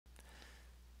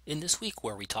In this week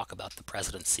where we talk about the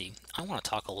presidency, I want to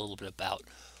talk a little bit about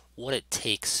what it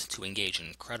takes to engage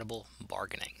in credible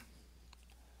bargaining.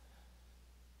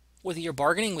 Whether you're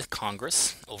bargaining with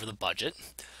Congress over the budget,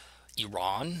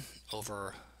 Iran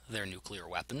over their nuclear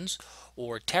weapons,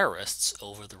 or terrorists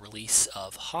over the release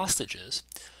of hostages,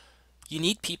 you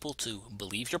need people to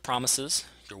believe your promises,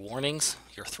 your warnings,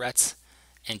 your threats,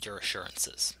 and your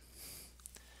assurances.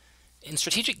 In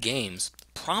strategic games,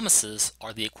 promises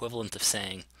are the equivalent of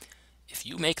saying, if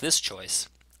you make this choice,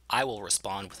 I will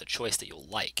respond with a choice that you'll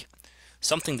like,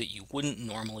 something that you wouldn't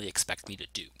normally expect me to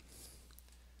do.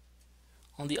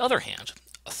 On the other hand,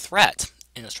 a threat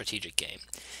in a strategic game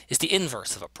is the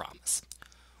inverse of a promise,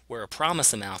 where a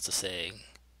promise amounts to saying,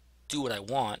 do what I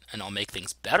want and I'll make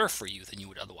things better for you than you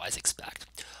would otherwise expect.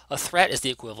 A threat is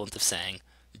the equivalent of saying,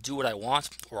 do what I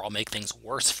want or I'll make things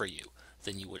worse for you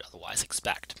than you would otherwise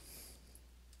expect.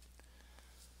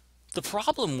 The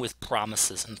problem with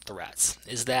promises and threats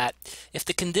is that if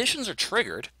the conditions are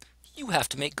triggered, you have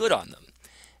to make good on them,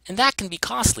 and that can be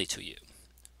costly to you.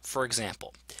 For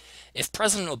example, if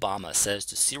President Obama says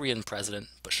to Syrian President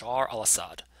Bashar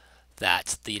al-Assad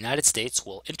that the United States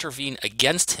will intervene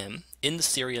against him in the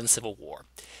Syrian civil war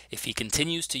if he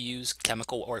continues to use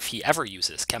if he ever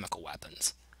uses chemical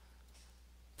weapons,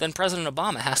 then President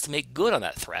Obama has to make good on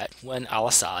that threat when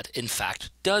al-Assad in fact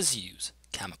does use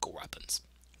chemical weapons,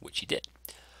 which he did.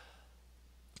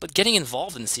 But getting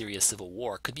involved in Syria's civil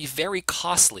war could be very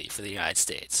costly for the United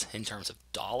States in terms of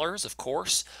dollars, of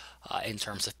course, in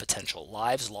terms of potential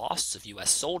lives lost of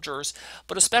U.S. soldiers,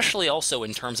 but especially also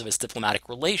in terms of its diplomatic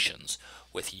relations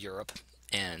with Europe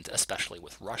and especially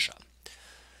with Russia.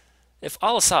 If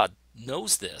al-Assad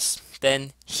knows this,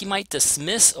 then he might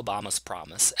dismiss Obama's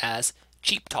promise as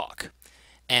cheap talk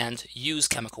and use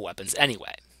chemical weapons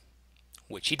anyway,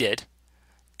 which he did,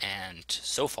 and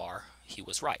so far he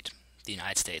was right. The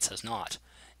United States has not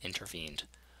intervened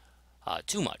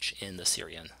too much in the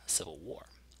Syrian civil war.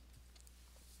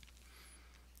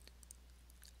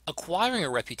 Acquiring a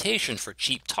reputation for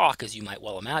cheap talk, as you might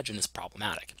well imagine, is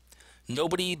problematic.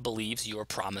 Nobody believes your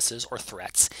promises or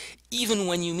threats, even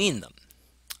when you mean them.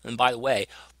 And by the way,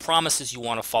 promises you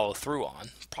want to follow through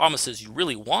on, promises you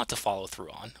really want to follow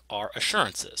through on, are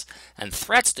assurances, and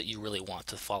threats that you really want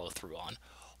to follow through on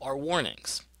are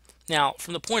warnings. Now,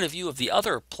 from the point of view of the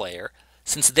other player,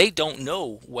 since they don't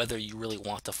know whether you really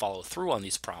want to follow through on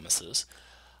these promises,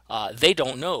 they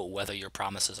don't know whether your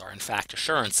promises are in fact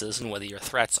assurances and whether your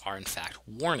threats are in fact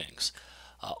warnings.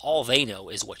 All they know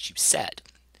is what you said.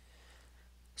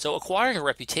 So acquiring a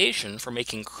reputation for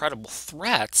making credible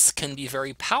threats can be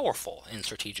very powerful in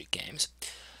strategic games,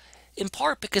 in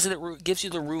part because it gives you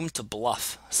the room to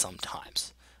bluff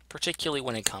sometimes, particularly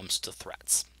when it comes to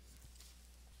threats.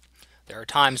 There are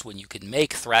times when you can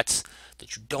make threats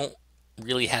that you don't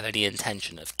really have any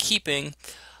intention of keeping,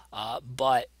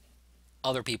 but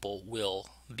other people will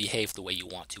behave the way you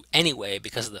want to anyway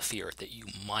because of the fear that you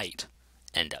might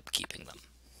end up keeping them.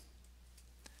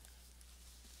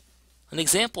 An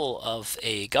example of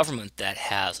a government that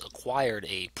has acquired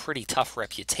a pretty tough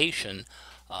reputation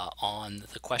on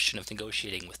the question of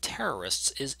negotiating with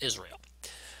terrorists is Israel.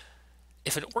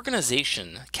 If an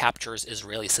organization captures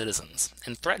Israeli citizens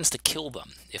and threatens to kill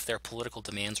them if their political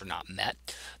demands are not met,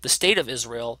 the state of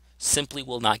Israel simply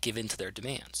will not give in to their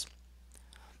demands.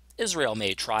 Israel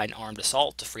may try an armed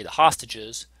assault to free the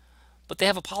hostages, but they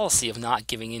have a policy of not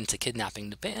giving in to kidnapping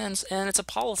demands, and it's a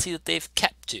policy that they've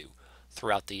kept to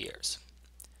throughout the years.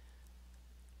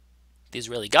 The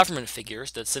Israeli government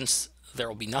figures that since there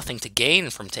will be nothing to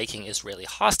gain from taking Israeli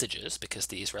hostages because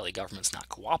the Israeli government's not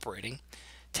cooperating,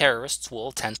 terrorists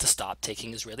will tend to stop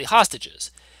taking Israeli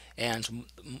hostages, and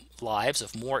lives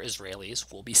of more Israelis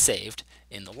will be saved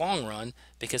in the long run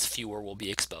because fewer will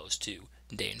be exposed to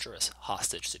dangerous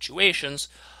hostage situations.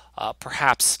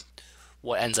 Perhaps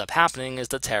what ends up happening is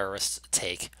the terrorists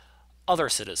take other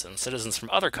citizens from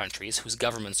other countries whose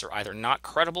governments are either not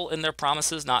credible in their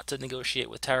promises not to negotiate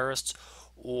with terrorists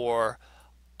or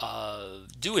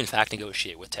do in fact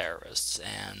negotiate with terrorists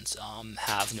and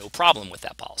have no problem with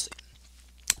that policy.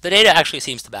 The data actually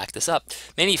seems to back this up.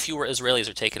 Many fewer Israelis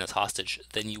are taken as hostage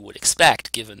than you would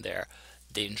expect given their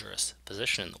dangerous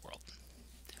position in the world.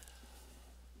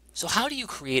 So how do you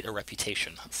create a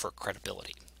reputation for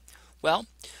credibility? Well,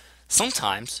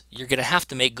 sometimes you're going to have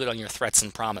to make good on your threats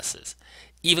and promises,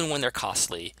 even when they're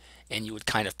costly and you would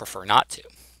kind of prefer not to.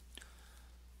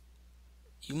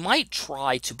 You might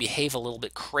try to behave a little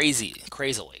bit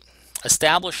crazily,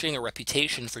 Establishing a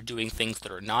reputation for doing things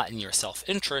that are not in your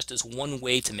self-interest is one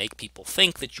way to make people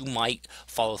think that you might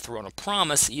follow through on a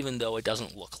promise, even though it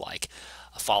doesn't look like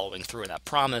following through on that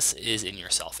promise is in your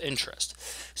self-interest.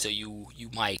 So you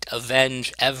might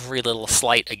avenge every little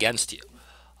slight against you.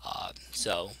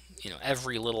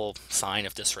 Every little sign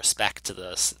of disrespect to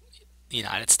the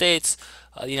United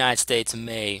States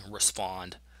may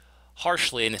respond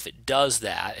harshly, and if it does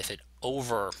that, if it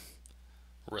over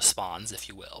responds, if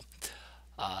you will,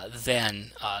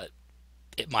 then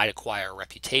it might acquire a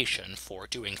reputation for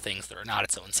doing things that are not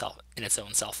in its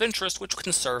own self-interest, which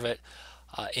can serve it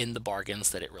in the bargains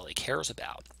that it really cares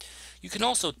about. You can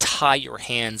also tie your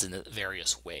hands in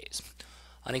various ways.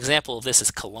 An example of this is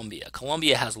Colombia.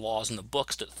 Colombia has laws in the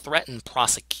books that threaten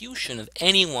prosecution of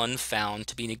anyone found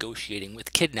to be negotiating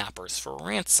with kidnappers for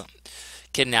ransom.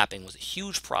 Kidnapping was a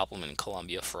huge problem in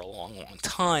Colombia for a long, long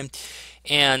time,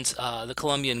 and the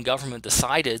Colombian government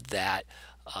decided that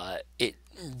it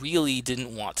really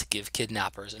didn't want to give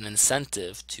kidnappers an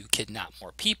incentive to kidnap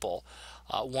more people.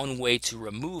 One way to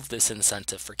remove this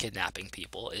incentive for kidnapping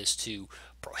people is to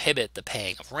prohibit the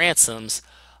paying of ransoms.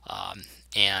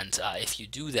 If you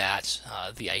do that,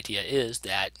 the idea is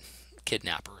that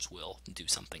kidnappers will do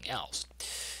something else.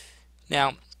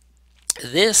 Now,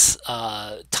 this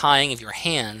tying of your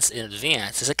hands in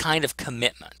advance is a kind of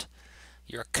commitment.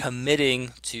 You're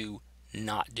committing to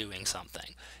not doing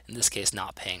something, in this case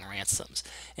not paying ransoms.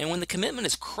 And when the commitment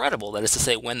is credible, that is to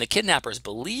say when the kidnappers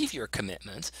believe your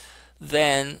commitment,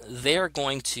 then they're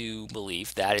going to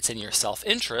believe that it's in your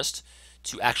self-interest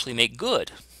to actually make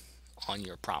good on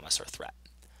your promise or threat.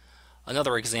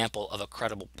 Another example of a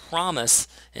credible promise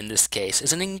in this case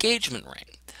is an engagement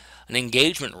ring. An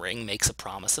engagement ring makes a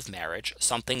promise of marriage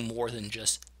something more than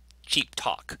just cheap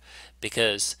talk,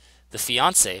 because the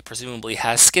fiancé presumably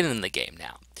has skin in the game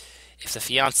now. If the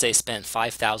fiancé spent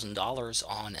 $5,000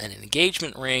 on an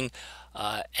engagement ring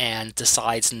and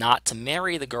decides not to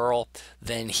marry the girl,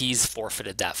 then he's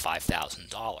forfeited that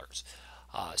 $5,000.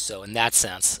 So in that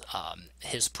sense,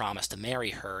 his promise to marry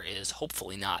her is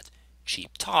hopefully not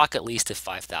cheap talk, at least if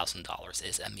 $5,000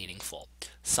 is a meaningful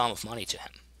sum of money to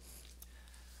him.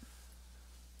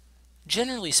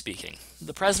 Generally speaking,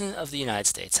 the President of the United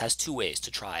States has two ways to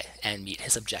try and meet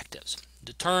his objectives: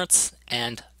 deterrence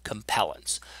and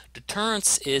compellence.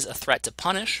 Deterrence is a threat to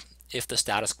punish if the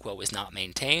status quo is not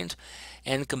maintained,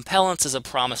 and compellence is a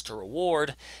promise to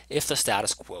reward if the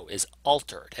status quo is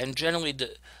altered. And generally,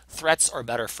 threats are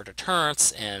better for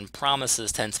deterrence, and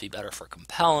promises tend to be better for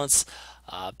compellence,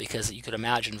 because you could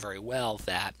imagine very well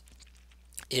that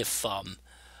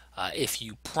if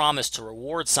you promise to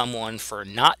reward someone for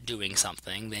not doing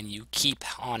something, then you keep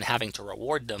on having to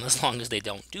reward them as long as they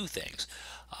don't do things.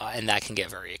 And that can get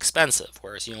very expensive,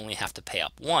 whereas you only have to pay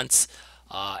up once,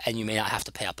 and you may not have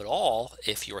to pay up at all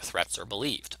if your threats are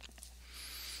believed.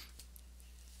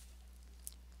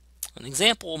 An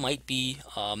example might be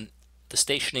the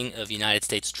stationing of United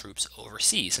States troops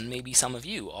overseas, and maybe some of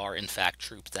you are in fact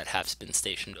troops that have been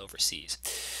stationed overseas.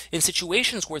 In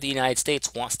situations where the United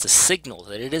States wants to signal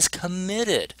that it is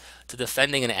committed to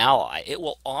defending an ally, it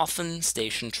will often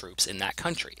station troops in that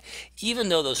country, even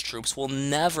though those troops will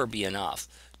never be enough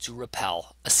to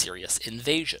repel a serious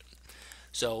invasion.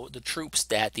 So the troops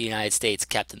that the United States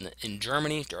kept in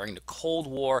Germany during the Cold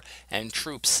War, and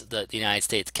troops that the United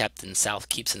States keeps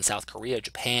in South Korea,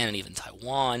 Japan, and even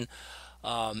Taiwan,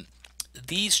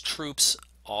 these troops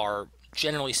are,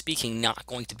 generally speaking, not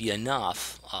going to be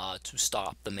enough to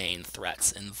stop the main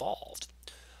threats involved.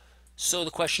 So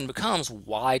the question becomes,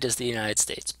 why does the United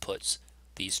States put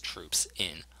these troops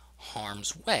in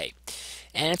harm's way?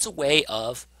 And it's a way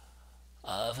of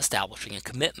establishing a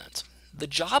commitment. The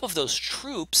job of those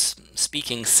troops,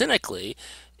 speaking cynically,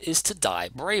 is to die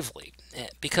bravely,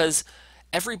 because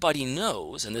everybody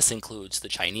knows, and this includes the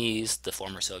Chinese, the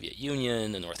former Soviet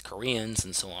Union, the North Koreans,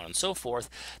 and so on and so forth,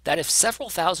 that if several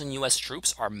thousand U.S.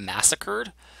 troops are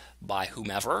massacred by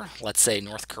whomever, let's say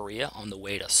North Korea on the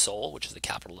way to Seoul, which is the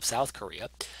capital of South Korea,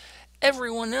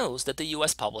 everyone knows that the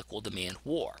U.S. public will demand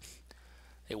war.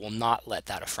 They will not let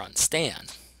that affront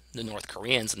stand. The North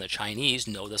Koreans and the Chinese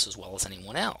know this as well as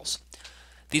anyone else.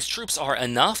 These troops are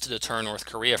enough to deter North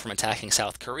Korea from attacking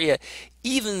South Korea,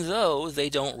 even though they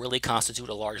don't really constitute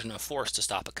a large enough force to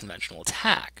stop a conventional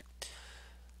attack.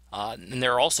 And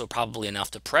they're also probably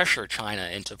enough to pressure China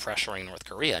into pressuring North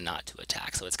Korea not to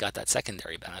attack. So it's got that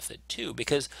secondary benefit too,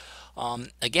 because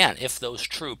again, if those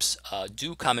troops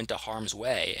do come into harm's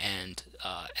way and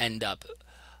end up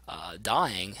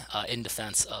dying in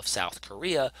defense of South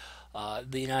Korea,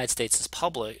 the United States'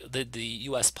 the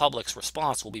U.S. public's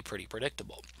response will be pretty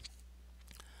predictable.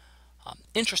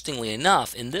 Interestingly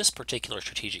enough, in this particular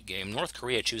strategic game, North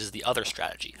Korea chooses the other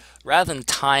strategy. Rather than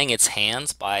tying its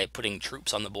hands by putting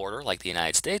troops on the border like the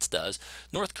United States does,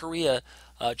 North Korea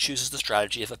chooses the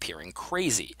strategy of appearing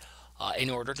crazy in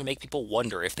order to make people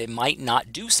wonder if they might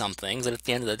not do some things that at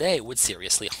the end of the day would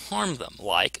seriously harm them,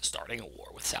 like starting a war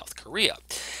with South Korea.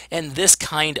 And this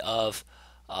kind of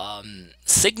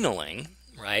signaling,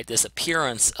 right, this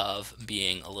appearance of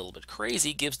being a little bit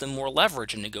crazy gives them more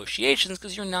leverage in negotiations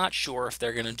because you're not sure if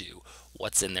they're going to do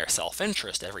what's in their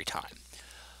self-interest every time.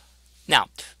 Now,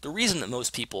 the reason that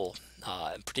most people,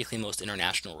 particularly most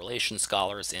international relations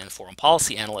scholars and foreign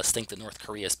policy analysts, think that North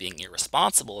Korea is being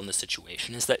irresponsible in this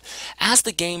situation is that as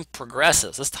the game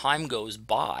progresses, as time goes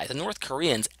by, the North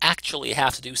Koreans actually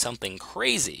have to do something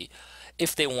crazy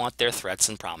if they want their threats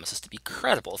and promises to be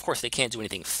credible. Of course, they can't do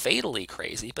anything fatally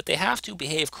crazy, but they have to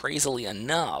behave crazily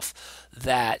enough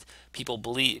that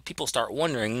people start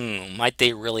wondering, might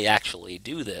they really actually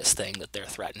do this thing that they're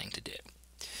threatening to do?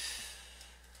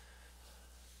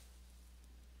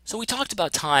 So we talked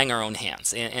about tying our own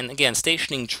hands, and again,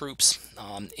 stationing troops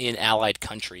in allied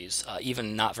countries,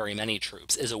 even not very many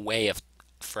troops, is a way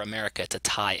for America to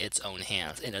tie its own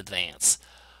hands in advance.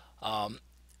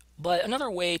 But another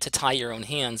way to tie your own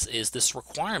hands is this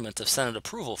requirement of Senate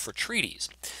approval for treaties.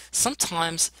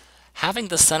 Sometimes having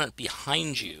the Senate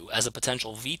behind you as a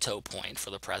potential veto point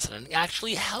for the president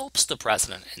actually helps the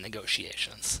president in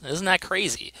negotiations. Isn't that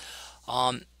crazy?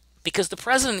 Because the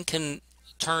president can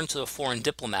turn to a foreign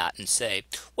diplomat and say,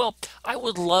 well, I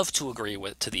would love to agree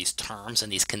to these terms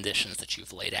and these conditions that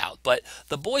you've laid out, but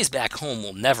the boys back home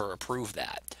will never approve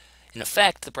that. In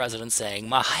effect, the president's saying,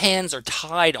 my hands are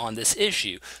tied on this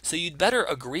issue, so you'd better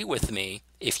agree with me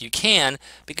if you can,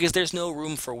 because there's no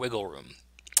room for wiggle room.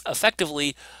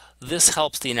 Effectively, this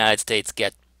helps the United States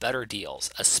get better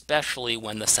deals, especially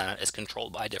when the Senate is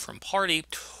controlled by a different party,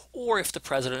 or if the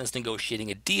president is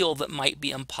negotiating a deal that might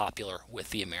be unpopular with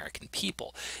the American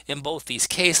people. In both these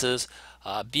cases,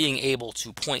 being able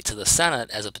to point to the Senate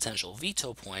as a potential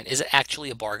veto point is actually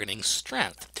a bargaining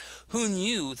strength. Who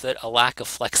knew that a lack of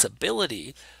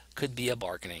flexibility could be a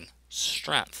bargaining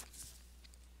strength?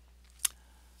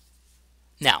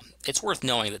 Now, it's worth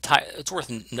noting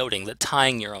that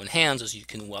tying your own hands, as you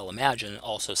can well imagine,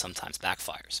 also sometimes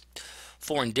backfires.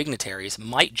 Foreign dignitaries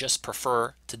might just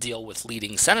prefer to deal with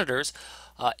leading senators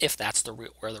if that's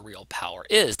where the real power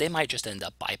is. They might just end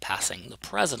up bypassing the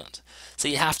president. So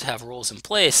you have to have rules in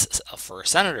place for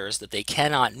senators that they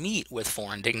cannot meet with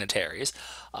foreign dignitaries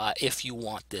if you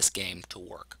want this game to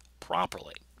work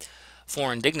properly.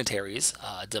 Foreign dignitaries,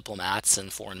 diplomats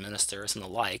and foreign ministers and the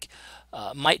like,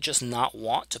 might just not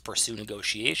want to pursue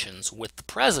negotiations with the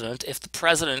president if the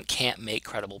president can't make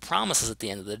credible promises at the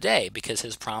end of the day, because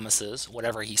his promises,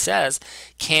 whatever he says,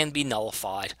 can be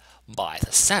nullified by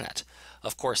the Senate.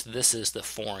 Of course, this is the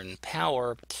foreign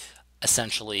power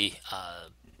essentially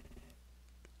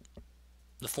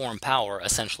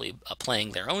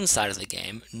playing their own side of the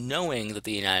game, knowing that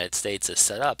the United States is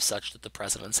set up such that the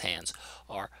president's hands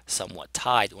are somewhat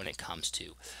tied when it comes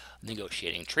to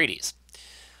negotiating treaties.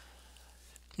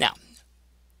 Now,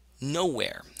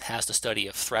 nowhere has the study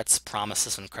of threats,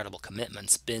 promises, and credible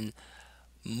commitments been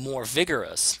more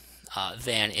vigorous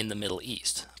than in the Middle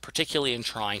East, particularly in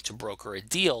trying to broker a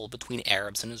deal between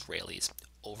Arabs and Israelis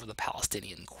over the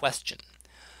Palestinian question.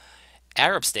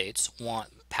 Arab states want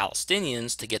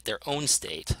Palestinians to get their own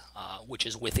state, which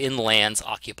is within lands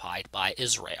occupied by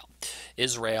Israel.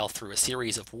 Israel, through a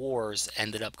series of wars,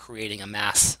 ended up creating a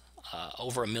mass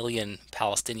over 1 million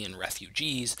Palestinian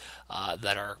refugees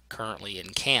that are currently in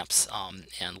camps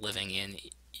and living in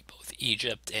both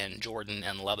Egypt and Jordan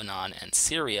and Lebanon and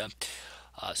Syria.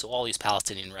 So all these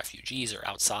Palestinian refugees are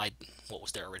outside what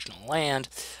was their original land.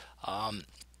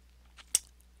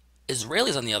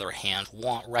 Israelis, on the other hand,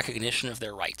 want recognition of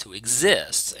their right to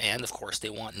exist, and of course they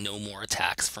want no more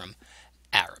attacks from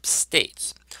Arab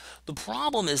states. The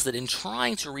problem is that in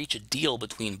trying to reach a deal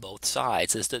between both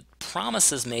sides is that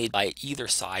promises made by either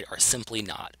side are simply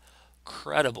not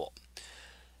credible.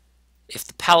 If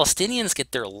the Palestinians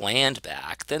get their land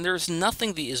back, then there's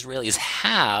nothing the Israelis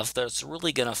have that's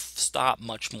really going to stop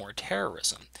much more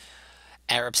terrorism.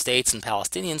 Arab states and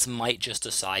Palestinians might just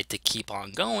decide to keep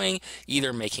on going,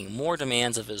 either making more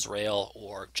demands of Israel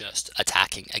or just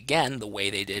attacking again the way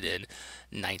they did in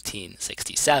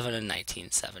 1967 and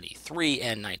 1973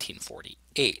 and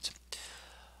 1948.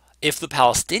 If the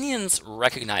Palestinians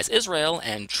recognize Israel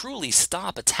and truly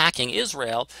stop attacking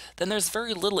Israel, then there's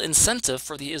very little incentive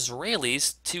for the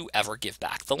Israelis to ever give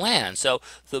back the land. So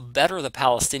the better the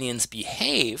Palestinians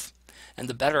behave, And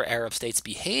the better Arab states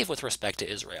behave with respect to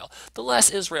Israel, the less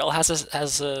Israel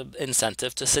has an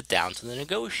incentive to sit down to the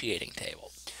negotiating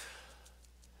table.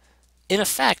 In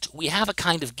effect, we have a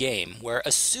kind of game where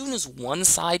as soon as one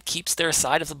side keeps their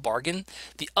side of the bargain,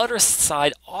 the other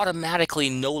side automatically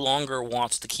no longer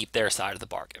wants to keep their side of the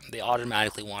bargain. They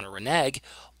automatically want to renege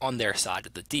on their side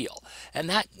of the deal. And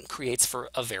that creates for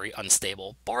a very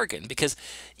unstable bargain, because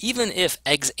even if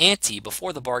ex ante,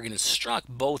 before the bargain is struck,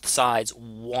 both sides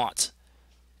want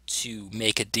to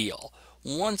make a deal,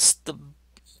 once the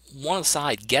one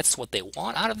side gets what they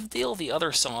want out of the deal, the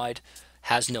other side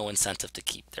has no incentive to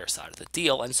keep their side of the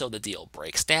deal, and so the deal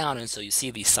breaks down. And so you see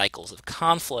these cycles of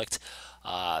conflict,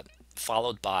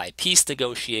 followed by peace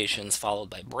negotiations,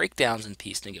 followed by breakdowns in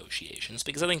peace negotiations,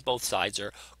 because I think both sides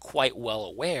are quite well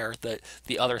aware that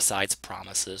the other side's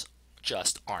promises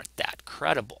just aren't that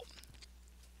credible.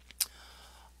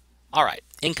 All right,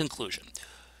 in conclusion,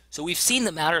 so we've seen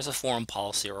that matters of foreign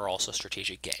policy are also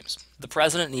strategic games. The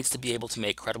president needs to be able to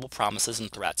make credible promises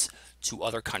and threats to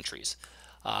other countries.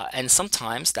 And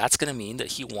sometimes that's going to mean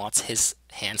that he wants his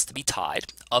hands to be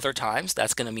tied. Other times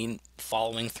that's going to mean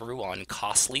following through on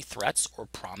costly threats or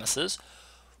promises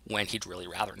when he'd really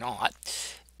rather not.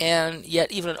 And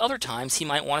yet, even at other times, he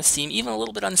might want to seem even a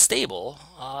little bit unstable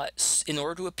in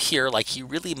order to appear like he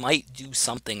really might do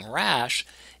something rash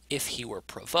if he were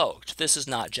provoked. This is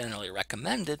not generally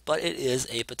recommended, but it is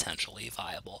a potentially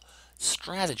viable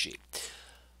strategy.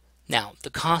 Now, the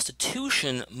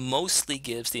Constitution mostly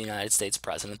gives the United States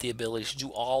president the ability to do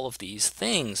all of these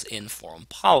things in foreign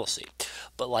policy.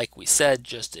 But like we said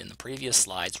just in the previous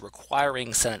slides,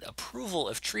 requiring Senate approval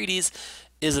of treaties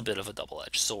is a bit of a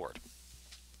double-edged sword.